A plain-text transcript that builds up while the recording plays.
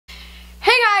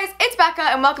Becca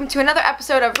and welcome to another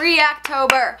episode of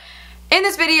Reactober. In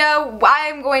this video,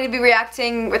 I'm going to be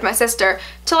reacting with my sister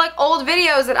to like old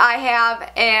videos that I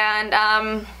have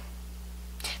and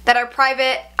that are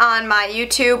private on my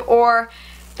YouTube or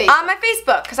on my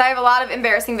Facebook because I have a lot of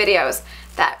embarrassing videos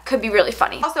that could be really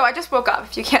funny. Also, I just woke up,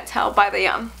 if you can't tell by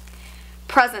the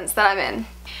presents that I'm in.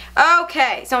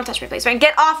 Okay, so don't touch me please, man.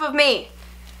 Get off of me.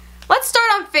 Let's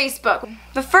start on Facebook.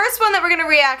 The first one that we're going to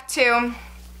react to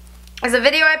is a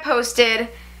video I posted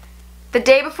the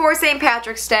day before St.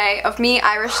 Patrick's Day of me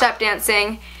Irish step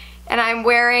dancing, and I'm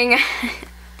wearing a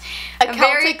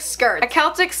Celtic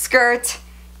skirt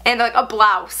and like a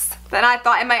blouse. Then I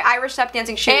thought, and my Irish step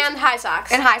dancing shoes. And high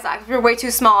socks. And high socks. You're way too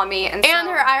small on me. And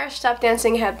her Irish step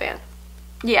dancing headband.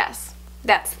 Yes.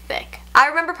 That's thick. I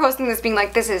remember posting this being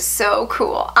like, this is so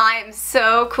cool. I'm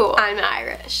so cool. I'm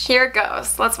Irish. Here it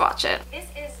goes. Let's watch it. This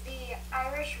is the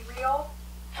Irish reel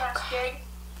 / jig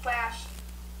 /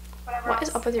 whatever. What is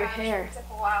up with your hair?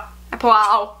 Wow.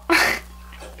 You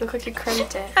look like you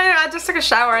crimped it. I don't know, I just took a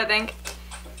shower, I think.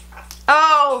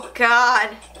 Oh,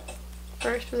 God.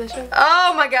 First position.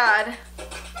 Oh, my God.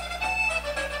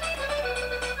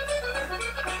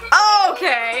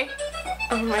 Okay.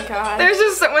 Oh, my God. There's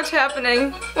just so much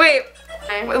happening. Wait.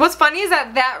 What's funny is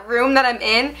that room that I'm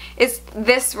in is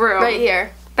this room. Right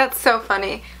here. That's so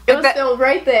funny. It was filmed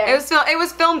right there. It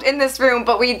was filmed in this room,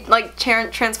 but we like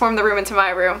transformed the room into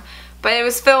my room. But it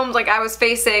was filmed like I was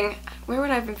facing. Where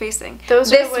would I have been facing? This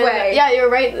way. Yeah, you were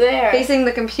right there. Facing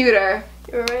the computer.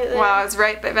 You were right there. Wow, I was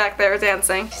right back there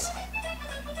dancing.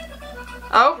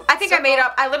 Oh, I think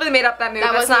I literally made up that move.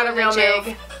 That's not a real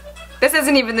move. This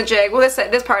isn't even the jig. Well,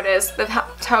 this part is the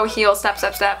toe, heel, step,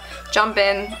 step, step, jump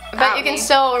in. But you can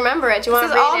still remember it. Do you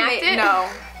want to reenact it? No.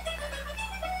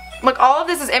 Look, all of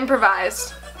this is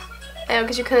improvised. I know,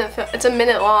 because you couldn't film. It's a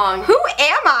minute long. Who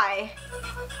am I?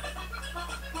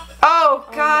 Oh,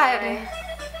 God. My.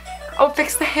 Oh,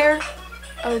 fix the hair.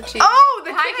 Oh, jeez. Oh,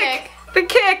 the high kick. The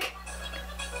kick.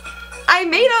 I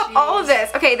made up all of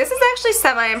this. Okay, this is actually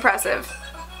semi-impressive.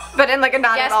 But in like a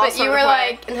not at all Yes, but you were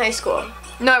like in high school.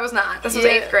 No, I was not. This was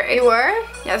 8th grade. You were?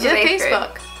 Yeah, this was 8th grade.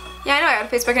 Facebook. Yeah, I know. I had a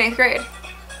Facebook in 8th grade.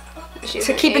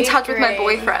 To keep in touch with my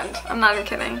boyfriend. I'm not even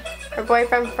kidding. Her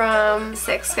boyfriend from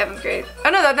 6th, 7th grade. Oh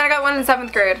no, then I got one in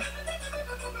 7th grade.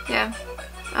 Yeah.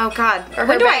 Oh God. Or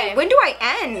when do I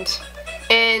end?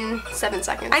 In 7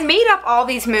 seconds. I made up all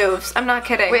these moves. I'm not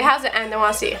kidding. Wait, how's it end? I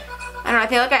want to see. I don't know. I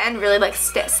feel like I end really like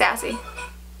sassy.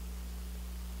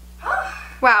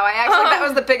 Wow, I actually that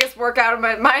was the biggest workout of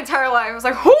my entire life. I was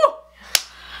like, whoo!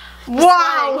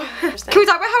 Wow. Can we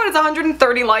talk about how it has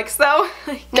 130 likes though?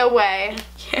 No way.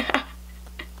 Yeah.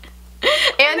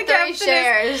 And 3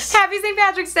 shares. Happy St.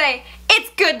 Patrick's Day. It's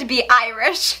good to be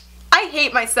Irish. I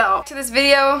hate myself. To this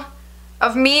video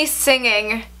of me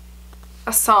singing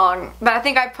a song that I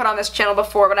think I've put on this channel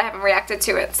before, but I haven't reacted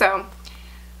to it, so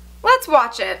let's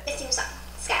watch it. Okay,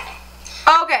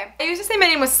 I used to say my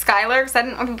name was Skylar because I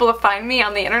didn't want people to find me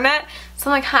on the internet,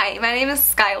 so I'm like, hi, my name is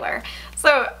Skylar.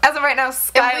 So, as of right now,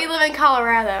 And we live in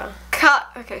Colorado.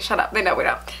 Okay, shut up. They know we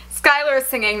don't. Skylar is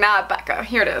singing, not Becca.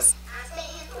 Here it is.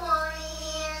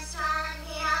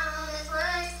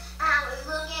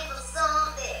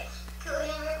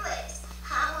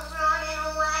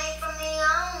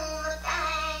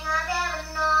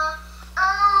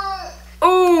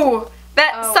 Ooh,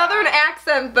 that southern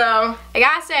accent though. I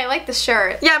gotta say, I like the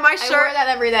shirt. Yeah, my shirt. I wear that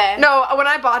every day. No, when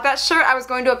I bought that shirt, I was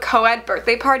going to a co-ed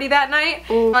birthday party that night.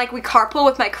 Ooh. Like, we carpool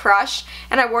with my crush,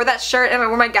 and I wore that shirt, and I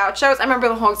wore my gauchos. I remember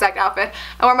the whole exact outfit.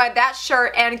 I wore that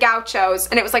shirt and gauchos,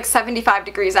 and it was like 75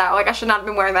 degrees out. Like, I should not have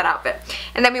been wearing that outfit.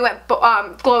 And then we went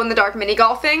glow-in-the-dark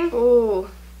mini-golfing. Ooh.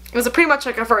 It was pretty much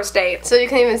like a first date. So you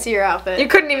couldn't even see your outfit. You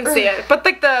couldn't even see it. But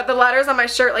like the letters on my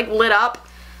shirt like lit up.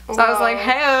 So I was like,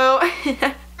 hey-oh.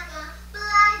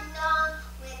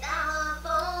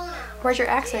 Where'd your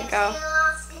accent go?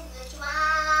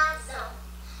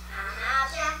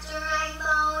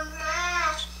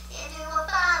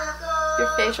 Your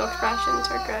facial expressions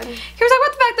are good. Here's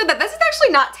about the fact that this is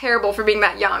actually not terrible for being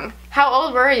that young. How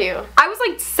old were you? I was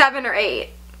like 7 or 8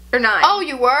 or 9. Oh,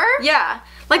 you were? Yeah.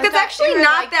 Like, that's actually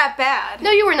not that bad.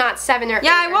 No, you were not 7 or 8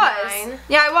 Yeah, I or was. 9.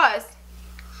 Yeah, I was.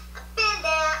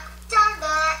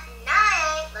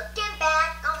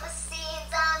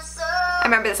 I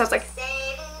remember this. I was like,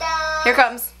 here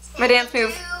comes my dance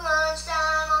move.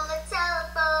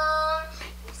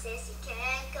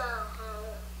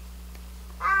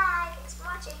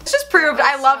 This just proved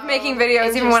I loved making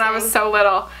videos even when I was so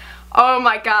little. Oh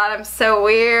my God, I'm so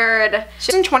weird. This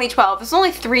was in 2012. This was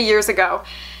only 3 years ago.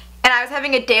 And I was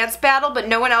having a dance battle, but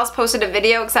no one else posted a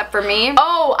video except for me.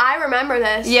 Oh, I remember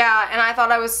this. Yeah, and I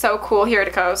thought I was so cool. Here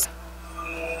it goes.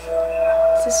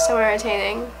 This is so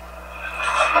irritating.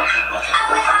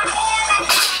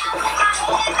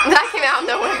 That came out of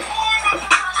nowhere.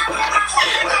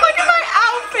 Look at my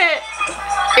outfit.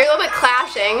 You're a little bit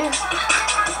clashing.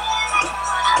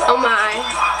 Oh my.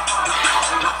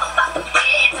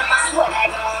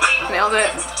 Nailed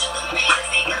it.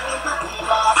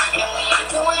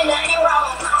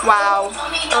 Wow.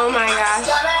 Oh my gosh.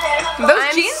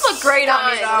 Those jeans look great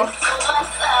on me though.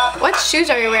 What shoes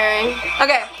are you wearing?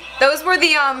 Okay, those were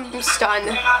the I'm stunned.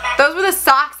 those were the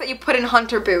socks that you put in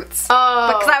hunter boots. Oh.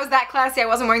 Because I was that classy, I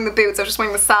wasn't wearing the boots, I was just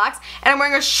wearing the socks. And I'm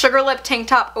wearing a sugar lip tank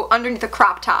top underneath a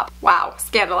crop top. Wow,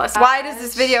 scandalous. Why does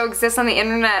this video exist on the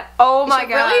internet? Oh my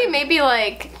god. Really? Maybe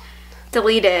like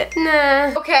Delete it.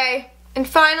 nah. Okay, and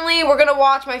finally we're gonna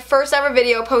watch my first ever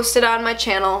video posted on my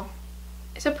channel.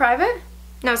 Is it private?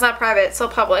 No, it's not private, it's still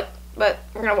public, but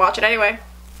we're gonna watch it anyway.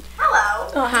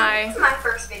 Hello. Oh, hi. This is my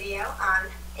first video on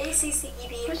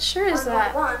ACCEB. What shirt is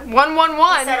that? 111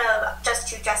 111.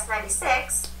 instead of just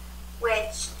 96,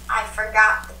 which I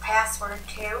forgot the password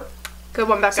to. Good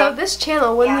one, Becca. So this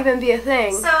channel wouldn't Yeah. even be a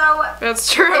thing. So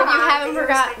That's true. If you haven't videos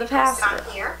forgot might the be posted password.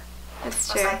 on here, That's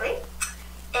most true. likely.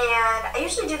 And I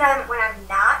usually do that when I'm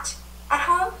not at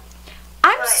home.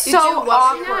 I'm But- so You do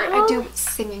what when you're awkward. at I home? do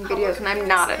singing videos when I'm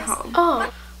not at home. Oh,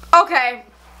 Okay,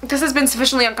 this has been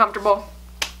sufficiently uncomfortable.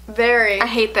 very. I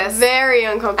hate this. Very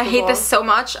uncomfortable. I hate this so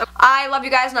much. I love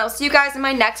you guys, and I'll see you guys in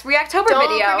my next Reactober Don't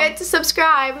video. forget to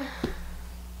subscribe.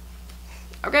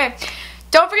 Okay.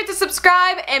 Don't forget to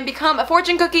subscribe and become a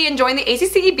fortune cookie and join the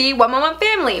ACCEB 111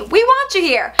 family. We want you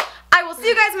here. I will see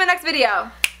you guys in my next video.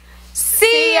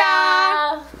 See ya!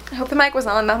 I hope the mic was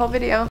on that whole video.